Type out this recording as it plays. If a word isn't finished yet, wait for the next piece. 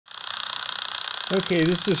Okay,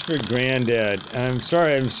 this is for Granddad. I'm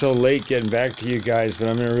sorry I'm so late getting back to you guys, but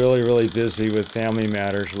I've been really busy with family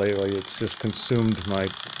matters lately. It's just consumed my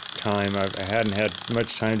time. I hadn't had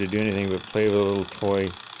much time to do anything but play with little toy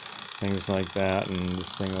things like that, and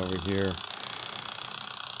this thing over here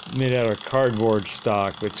made out of cardboard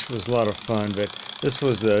stock, which was a lot of fun. But this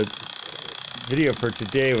was the video for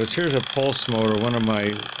today. Here's a pulse motor, one of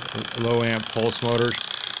my low amp pulse motors,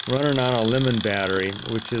 running on a lemon battery,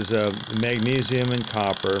 which is magnesium and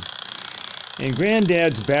copper. And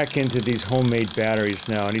Granddad's back into these homemade batteries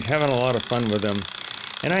now, and he's having a lot of fun with them.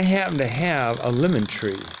 And I happen to have a lemon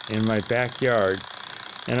tree in my backyard,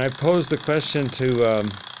 and I posed the question to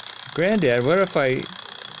Granddad, what if I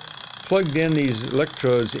plugged in these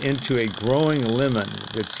electrodes into a growing lemon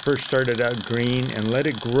that's first started out green and let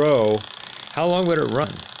it grow? How long would it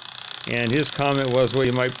run? And his comment was, well,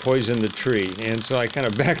 you might poison the tree. And so I kind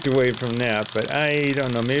of backed away from that. But I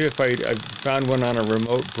don't know, maybe if I found one on a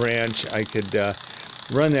remote branch, I could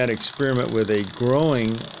run that experiment with a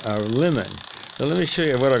growing lemon. Now let me show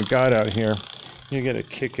you what I've got out here. You'll get a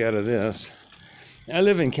kick out of this. I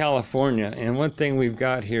live in California, and one thing we've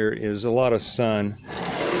got here is a lot of sun.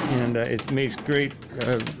 And it makes great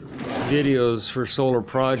videos for solar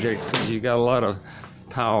projects because you got a lot of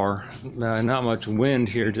power, not much wind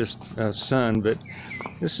here, just sun. But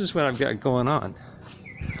this is what I've got going on.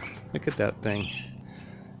 Look at that thing.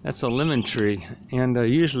 That's a lemon tree, and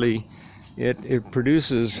usually it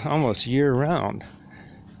produces almost year-round.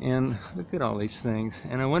 And look at all these things,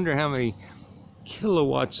 and I wonder how many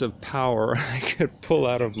kilowatts of power I could pull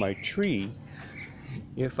out of my tree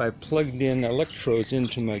if I plugged in electrodes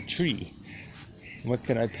into my tree. What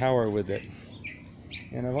can I power with it?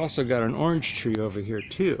 And I've also got an orange tree over here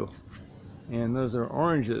too, and those are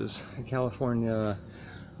oranges, California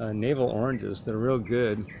navel oranges. They're real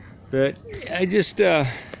good. But I just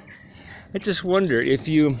wonder, if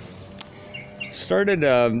you started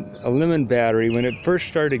a lemon battery when it first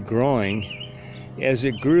started growing, as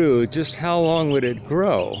it grew, just how long would it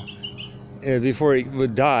grow before it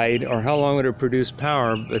would die, or how long would it produce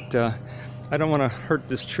power? But I don't want to hurt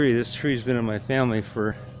this tree. This tree's been in my family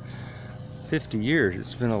for 50 years.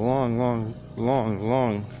 It's been a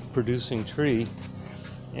long producing tree,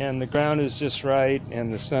 and the ground is just right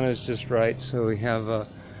and the sun is just right, so we have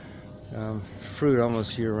fruit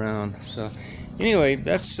almost year round. So anyway,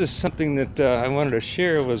 that's just something that I wanted to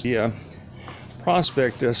share, was the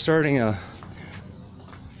prospect of starting a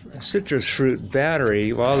citrus fruit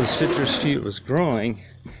battery while the citrus fruit was growing,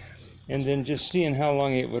 and then just seeing how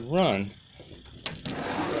long it would run.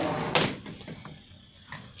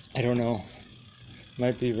 I don't know,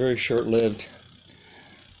 might be very short-lived.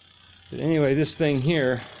 But anyway, this thing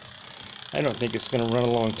here, I don't think it's going to run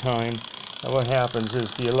a long time. What happens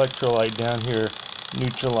is the electrolyte down here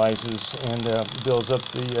neutralizes and builds up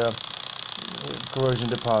the corrosion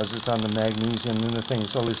deposits on the magnesium, and the thing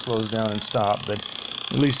slowly slows down and stops. But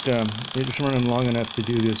at least it's running long enough to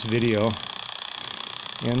do this video.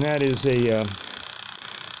 And that is a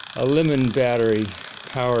lemon battery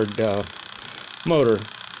powered motor.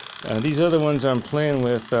 These other ones I'm playing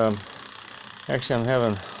with, actually I'm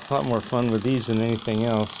having a lot more fun with these than anything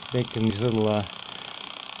else, making these little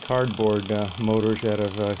cardboard motors out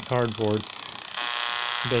of cardboard.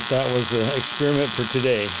 But that was the experiment for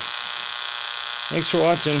today. Thanks for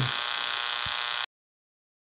watching.